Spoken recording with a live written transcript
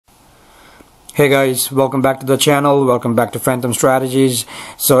Hey guys, welcome back to the channel. Welcome back to Phantom.Strategies.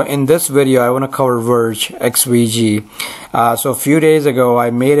 So in this video I want to cover VERGE XVG. So a few days ago I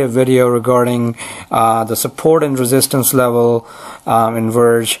made a video regarding the support and resistance level in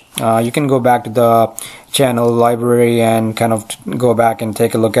VERGE. You can go back to the channel library and kind of go back and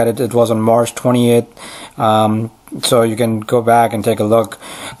take a look at it. It was on March 28th. So you can go back and take a look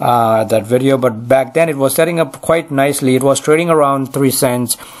at that video, but back then it was setting up quite nicely. It was trading around 3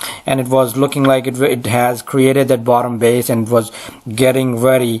 cents and it was looking like it has created that bottom base and was getting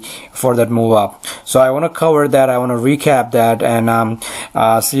ready for that move up. So I want to cover that. I want to recap that and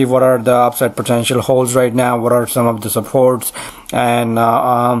see what are the upside potential holds right now, what are some of the supports, and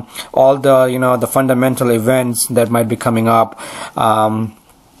all the the fundamental events that might be coming up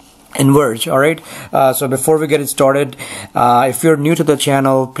in VERGE. Alright, so before we get it started, if you're new to the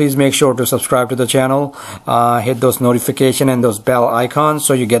channel, please make sure to subscribe to the channel, hit those notification and those bell icons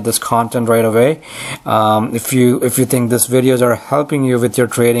so you get this content right away. If you think these videos are helping you with your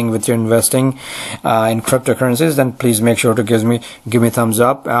trading, with your investing in cryptocurrencies, then please make sure to give me thumbs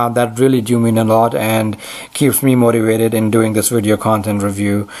up. That really do mean a lot and keeps me motivated in doing this video content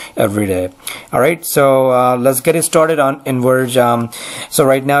review every day. Alright, so let's get it started in VERGE. So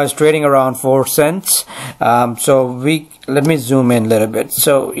right now it's trading around 4 cents. So let me zoom in a little bit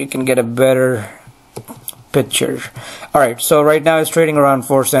so you can get a better picture. Alright, so right now it's trading around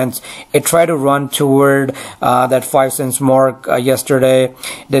 4 cents. It tried to run toward that 5 cents mark yesterday,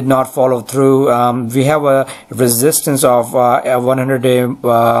 did not follow through. We have a resistance of a 100-day,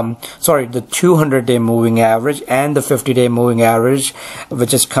 the 200-day moving average and the 50-day moving average,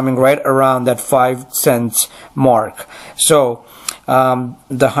 which is coming right around that 5 cents mark. So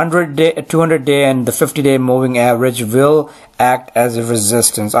the 100-day, 200-day and the 50-day moving average will act as a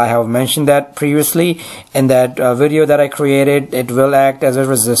resistance. I have mentioned that previously in that video that I created. It will act as a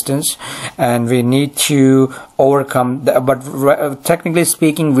resistance and we need to overcome that, but technically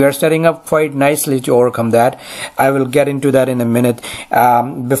speaking we are setting up quite nicely to overcome that. I will get into that in a minute.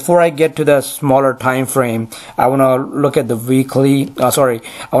 Before I get to the smaller time frame, I want to look at the weekly. I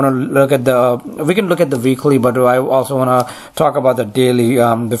want to look at we can look at the weekly, but I also want to talk about the daily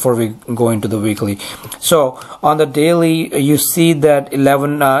before we go into the weekly. So on the daily, you see that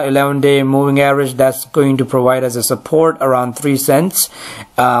 11-day moving average that's going to provide as a support around 3 cents.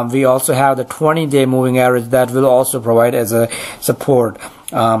 We also have the 20-day moving average that will also provide as a support.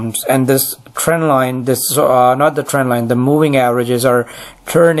 And this trend line, not the trend line, the moving averages are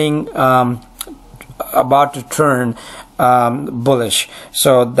turning, about to turn bullish.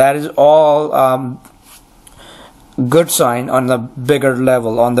 So that is all good sign on the bigger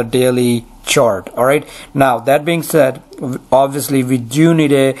level on the daily chart. Alright, now that being said, obviously we do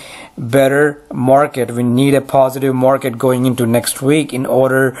need a better market. We need a positive market going into next week in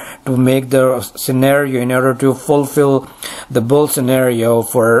order to make the scenario, in order to fulfill the bull scenario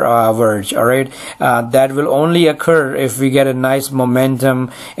for VERGE. Alright, that will only occur if we get a nice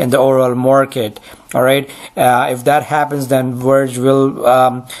momentum in the overall market. Alright, if that happens, then VERGE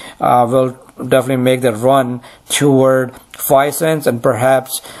will definitely make the run toward 5 cents and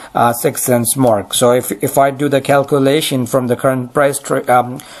perhaps 6 cents mark. So if I do the calculation from the current price,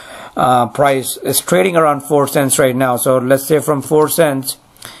 price is trading around 4 cents right now. So let's say from 4 cents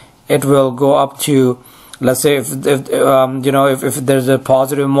it will go up to, let's say if there's a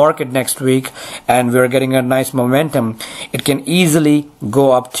positive market next week and we're getting a nice momentum, it can easily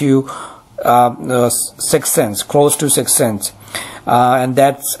go up to 6 cents, close to 6 cents. And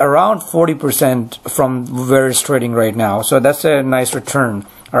that's around 40% from where it's trading right now. So that's a nice return.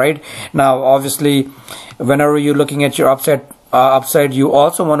 Alright, now obviously whenever you're looking at your upside, you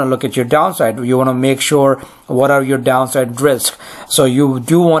also want to look at your downside. You want to make sure what are your downside risks. So you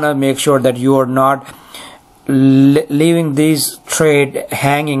do want to make sure that you are not leaving these trade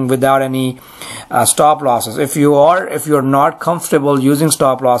hanging without any stop losses. If you're not comfortable using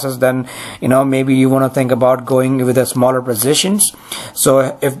stop losses, then maybe you want to think about going with a smaller positions.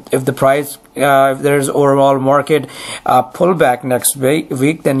 So if the price, if there's overall market pullback next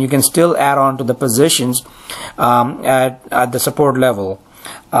week, then you can still add on to the positions at the support level.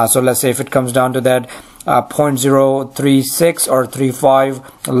 So let's say if it comes down to that 0.036 or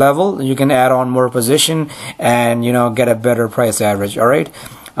 35 level, you can add on more position and get a better price average. Alright,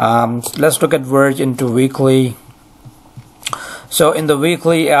 let's look at VERGE into weekly. So in the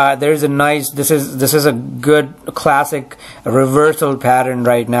weekly, there is a nice, this is a good classic reversal pattern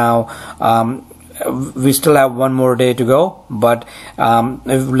right now. We still have one more day to go, but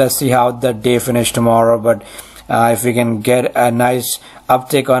let's see how the day finish tomorrow. But if we can get a nice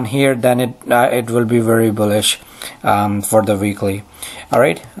uptick on here, then it will be very bullish for the weekly. All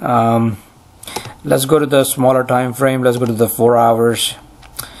right. let's go to the smaller time frame. Let's go to the 4 hours.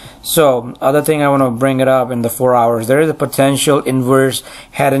 So other thing I want to bring it up in the 4 hours, there is a potential inverse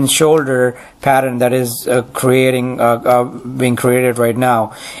head and shoulder pattern that is being created right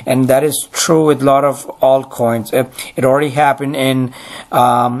now, and that is true with a lot of altcoins. It already happened in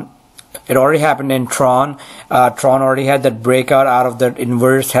Tron. Tron already had that breakout out of that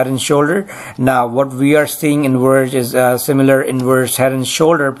inverse head and shoulder. Now what we are seeing in Verge is a similar inverse head and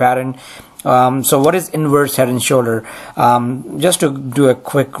shoulder pattern. So what is inverse head and shoulder? Just to do a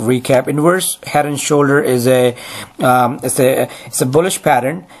quick recap, inverse head and shoulder is it's a bullish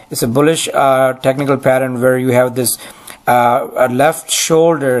pattern. It's a bullish technical pattern where you have this a left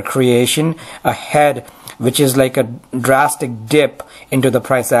shoulder creation, a head which is like a drastic dip into the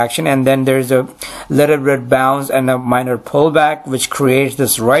price action, and then there's a little bit bounce and a minor pullback which creates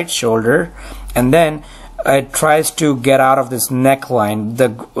this right shoulder, and then it tries to get out of this neckline.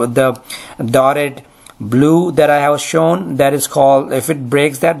 The dotted blue that I have shown, that is called, if it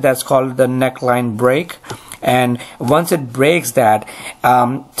breaks that, that's called the neckline break. And once it breaks that,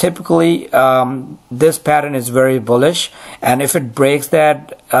 typically this pattern is very bullish, and if it breaks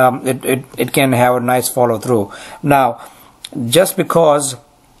that, it can have a nice follow through. Now just because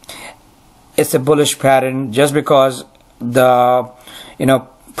it's a bullish pattern, just because the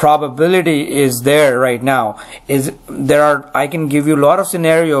probability is there right now, I can give you a lot of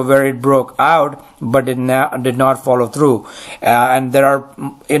scenario where it broke out but did not follow through, and there are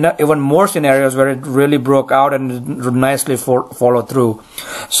even more scenarios where it really broke out and nicely follow through.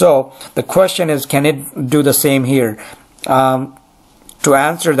 So the question is, can it do the same here? To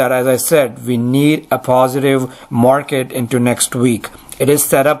answer that, as I said, we need a positive market into next week. It is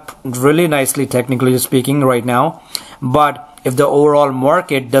set up really nicely, technically speaking, right now, but if the overall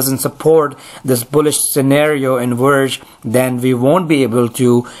market doesn't support this bullish scenario in Verge, then we won't be able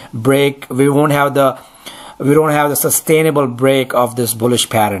to break. We don't have the sustainable break of this bullish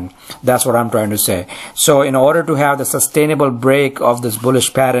pattern. That's what I'm trying to say. So in order to have the sustainable break of this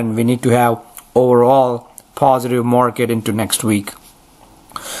bullish pattern, we need to have overall positive market into next week.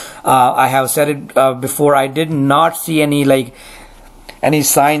 I have said it before, I did not see any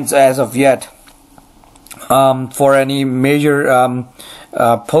signs as of yet for any major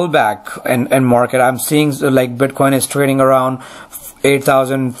pullback in market. I'm seeing like Bitcoin is trading around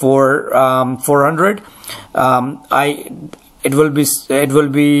 8,400. It will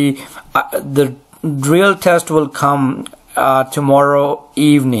be the real test will come tomorrow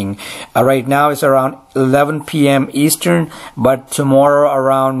evening. Right now it's around 11 p.m. Eastern, but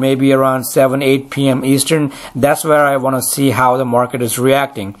tomorrow maybe around 7-8 p.m. Eastern, that's where I want to see how the market is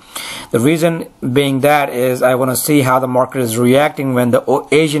reacting. The reason being that is I want to see how the market is reacting when the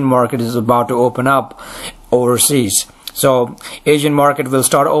Asian market is about to open up overseas. So Asian market will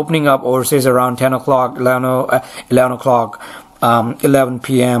start opening up overseas around 10 o'clock, 11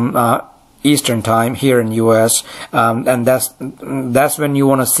 p.m. Eastern time here in US, and that's when you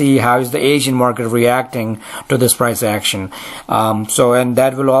want to see how is the Asian market reacting to this price action. And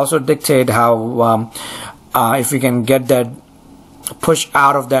that will also dictate how if we can get that push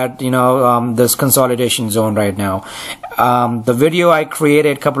out of that this consolidation zone right now. The video I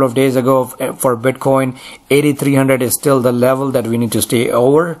created a couple of days ago for Bitcoin, 8,300 is still the level that we need to stay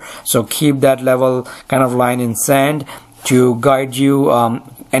over, so keep that level kind of line in sand to guide you.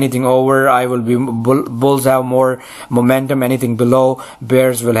 Anything over, I will be bulls have more momentum. Anything below,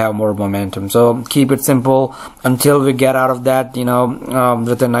 bears will have more momentum. So keep it simple until we get out of that,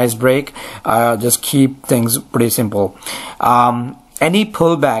 with a nice break. Just keep things pretty simple. Any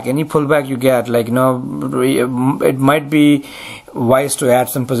pullback you get, it might be wise to add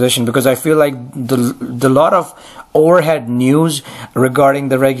some position, because I feel like the lot of overhead news regarding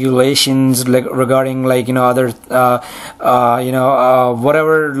the regulations, regarding other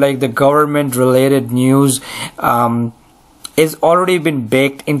whatever, the government related news is already been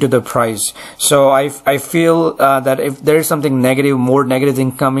baked into the price. So I feel that if there is something negative, more negative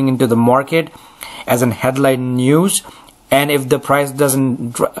thing coming into the market as an headline news, and if the price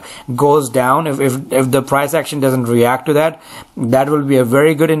goes down, if the price action doesn't react to that, that will be a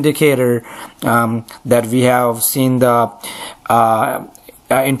very good indicator that we have seen the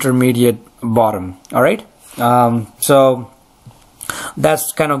intermediate bottom. All right. So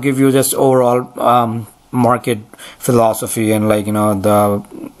that's kind of give you this overall market philosophy and the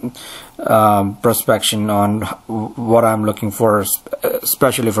prospection on what I'm looking for,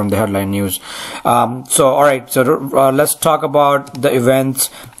 especially from the headline news. Alright, so let's talk about the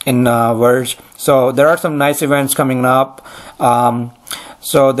events in Verge. So there are some nice events coming up.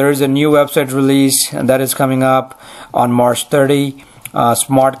 So there is a new website release that is coming up on March 30.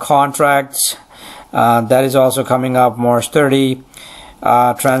 Smart contracts that is also coming up March 30.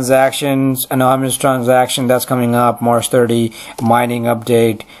 Transactions, anonymous transaction, that's coming up March 30. Mining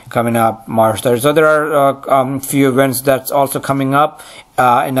update coming up March 30. So there are few events that's also coming up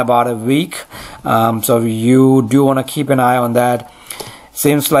in about a week. So you do want to keep an eye on that.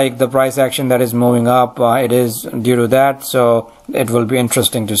 Seems like the price action that is moving up, it is due to that. So it will be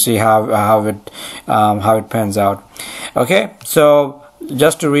interesting to see how it pans out. Okay, so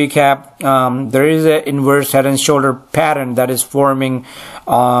just to recap, there is an inverse head and shoulder pattern that is forming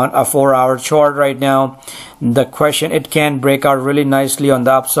on a 4-hour chart right now. The question, it can break out really nicely on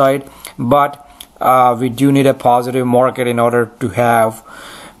the upside, but we do need a positive market in order to have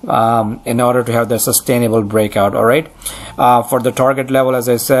the sustainable breakout. All right, for the target level, as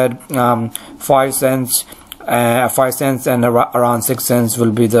I said, 5 cents and around 6 cents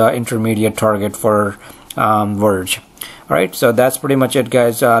will be the intermediate target for VERGE. Alright, so that's pretty much it,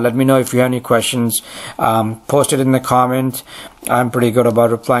 guys. Let me know if you have any questions. Post it in the comment. I'm pretty good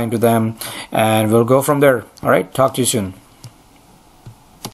about replying to them, and we'll go from there. Alright, talk to you soon.